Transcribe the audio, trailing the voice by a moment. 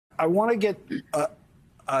I want to get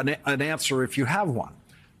an answer, if you have one,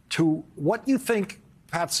 to what you think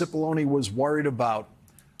Pat Cipollone was worried about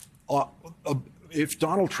if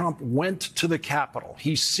Donald Trump went to the Capitol.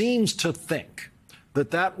 He seems to think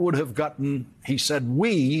that that would have gotten, he said,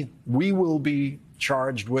 we will be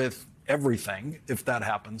charged with everything if that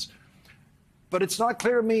happens. But it's not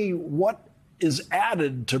clear to me what is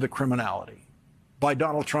added to the criminality by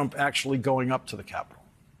Donald Trump actually going up to the Capitol.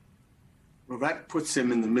 Well, that puts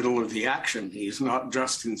him in the middle of the action. He's not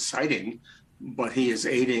just inciting, but he is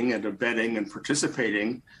aiding and abetting and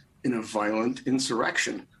participating in a violent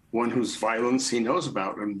insurrection, one whose violence he knows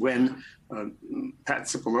about. And when Pat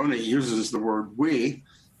Cipollone uses the word we,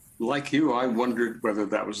 like you, I wondered whether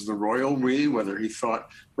that was the royal we, whether he thought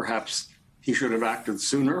perhaps he should have acted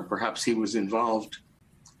sooner. Perhaps he was involved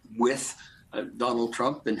with Donald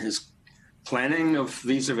Trump in his planning of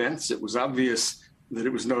these events. It was obvious that it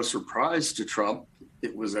was no surprise to Trump.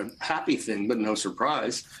 It was a happy thing, but no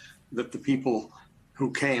surprise, that the people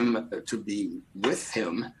who came to be with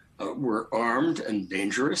him were armed and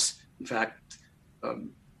dangerous. In fact,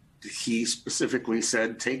 he specifically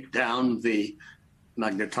said, take down the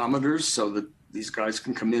magnetometers so that these guys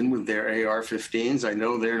can come in with their AR-15s. I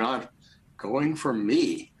know they're not going for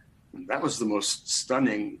me. And that was the most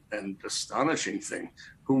stunning and astonishing thing.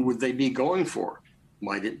 Who would they be going for?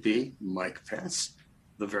 Might it be Mike Pence,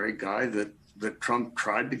 the very guy that Trump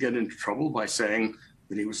tried to get into trouble by saying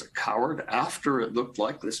that he was a coward after it looked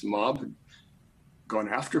like this mob had gone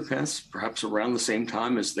after Pence, perhaps around the same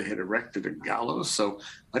time as they had erected a gallows? So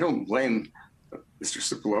I don't blame Mr.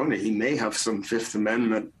 Cipollone. He may have some Fifth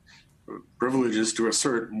Amendment privileges to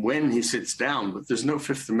assert when he sits down, but there's no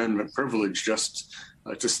Fifth Amendment privilege just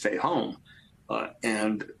to stay home.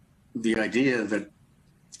 And the idea that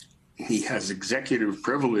he has executive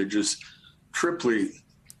privilege is triply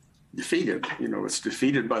defeated. You know, it's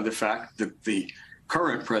defeated by the fact that the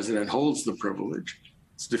current president holds the privilege.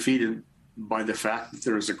 It's defeated by the fact that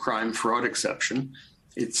there is a crime fraud exception.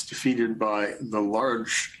 It's defeated by the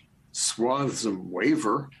large swaths of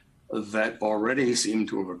waiver that already seem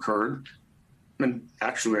to have occurred. And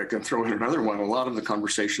actually, I can throw in another one. A lot of the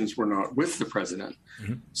conversations were not with the president.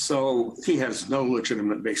 Mm-hmm. So he has no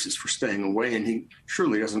legitimate basis for staying away, and he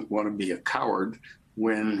surely doesn't want to be a coward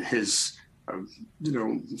when his,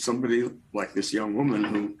 somebody like this young woman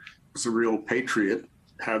who was a real patriot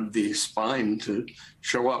had the spine to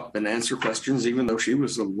show up and answer questions, even though she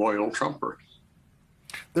was a loyal Trumper.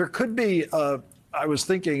 There could be, I was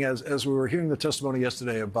thinking as we were hearing the testimony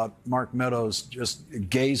yesterday about Mark Meadows just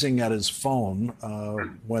gazing at his phone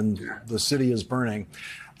when the city is burning.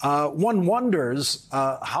 One wonders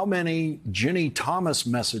how many Ginny Thomas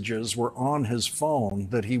messages were on his phone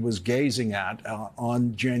that he was gazing at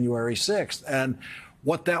on January 6th, and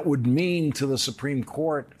what that would mean to the Supreme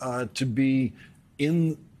Court to be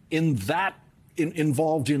involved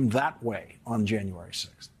in that way on January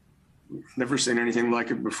 6th. Never seen anything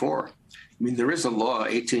like it before. I mean, there is a law,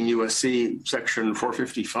 18 U.S.C. Section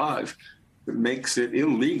 455, that makes it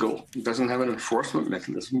illegal. It doesn't have an enforcement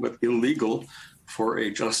mechanism, but illegal for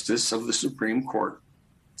a justice of the Supreme Court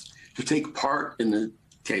to take part in a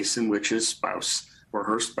case in which his spouse or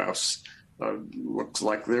her spouse looks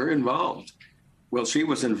like they're involved. Well, she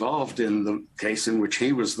was involved in the case in which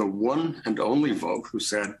he was the one and only vote who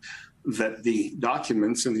said that the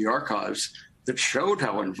documents in the archives that showed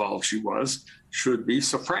how involved she was should be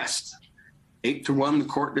suppressed. 8-1, the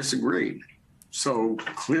court disagreed. So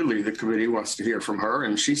clearly the committee wants to hear from her,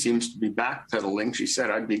 and she seems to be backpedaling. She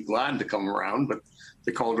said, I'd be glad to come around, but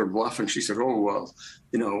they called her bluff, and she said, oh, well,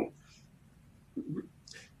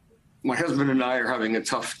 my husband and I are having a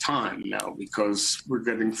tough time now because we're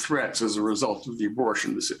getting threats as a result of the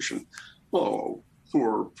abortion decision. Oh,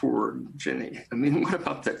 poor Ginny. I mean, what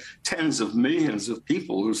about the tens of millions of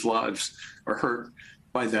people whose lives are hurt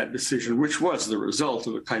by that decision, which was the result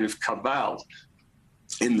of a kind of cabal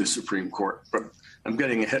in the Supreme Court? But I'm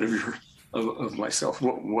getting ahead of myself.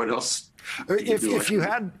 What else? If you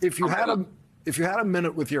had a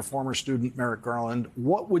minute with your former student, Merrick Garland,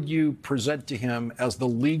 what would you present to him as the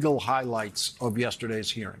legal highlights of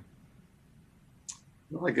yesterday's hearing?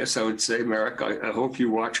 Well, I guess I would say, Merrick, I hope you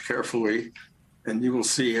watch carefully, and you will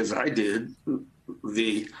see, as I did,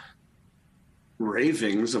 the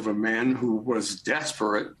ravings of a man who was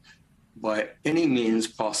desperate by any means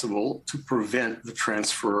possible to prevent the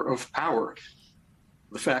transfer of power.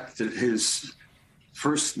 The fact that his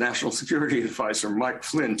first national security advisor, Mike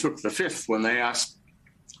Flynn, took the fifth when they asked,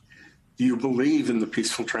 do you believe in the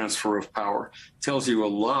peaceful transfer of power, tells you a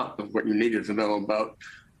lot of what you needed to know about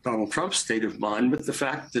Donald Trump's state of mind. But the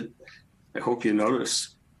fact that, I hope you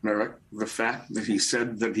notice, Merrick, the fact that he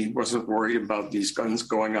said that he wasn't worried about these guns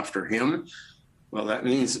going after him, well, that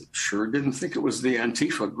means sure didn't think it was the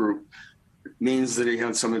Antifa group. It means that he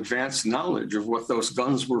had some advanced knowledge of what those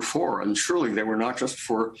guns were for. And surely they were not just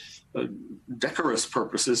for decorous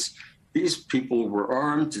purposes. These people were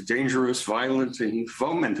armed, dangerous, violent, and he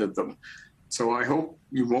fomented them. So I hope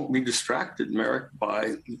you won't be distracted, Merrick,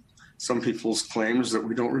 by some people's claims that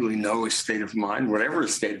we don't really know his state of mind, whatever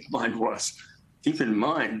his state of mind was. Keep in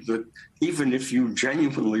mind that even if you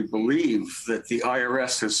genuinely believe that the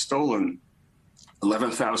IRS has stolen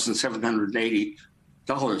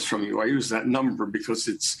 $11,780 from you, I use that number because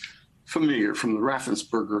it's familiar from the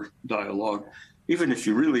Raffensperger dialogue. Even if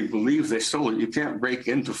you really believe they stole it, you can't break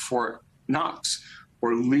into Fort Knox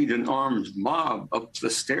or lead an armed mob up the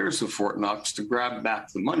stairs of Fort Knox to grab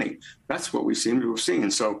back the money. That's what we seem to have seen.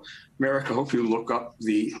 So, Merrick, I hope you look up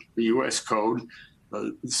the U.S. Code,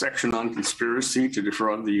 the section on conspiracy to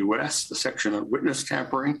defraud the U.S., the section on witness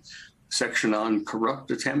tampering, the section on corrupt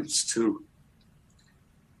attempts to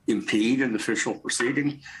impede an official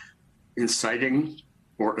proceeding, inciting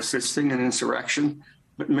or assisting an insurrection.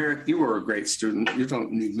 But Merrick, you are a great student. You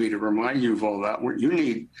don't need me to remind you of all that. What you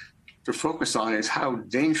need to focus on is how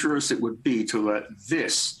dangerous it would be to let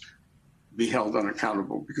this be held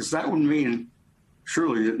unaccountable, because that would mean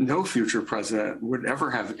surely that no future president would ever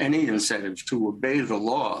have any incentive to obey the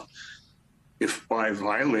law if by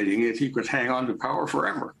violating it he could hang on to power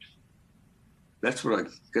forever. That's what I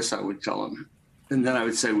guess I would tell him. And then I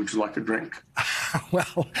would say, would you like a drink?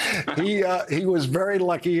 Well, he was very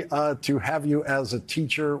lucky to have you as a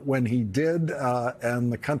teacher when he did,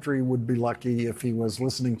 and the country would be lucky if he was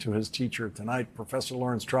listening to his teacher tonight. Professor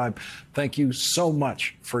Laurence Tribe, thank you so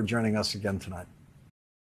much for joining us again tonight.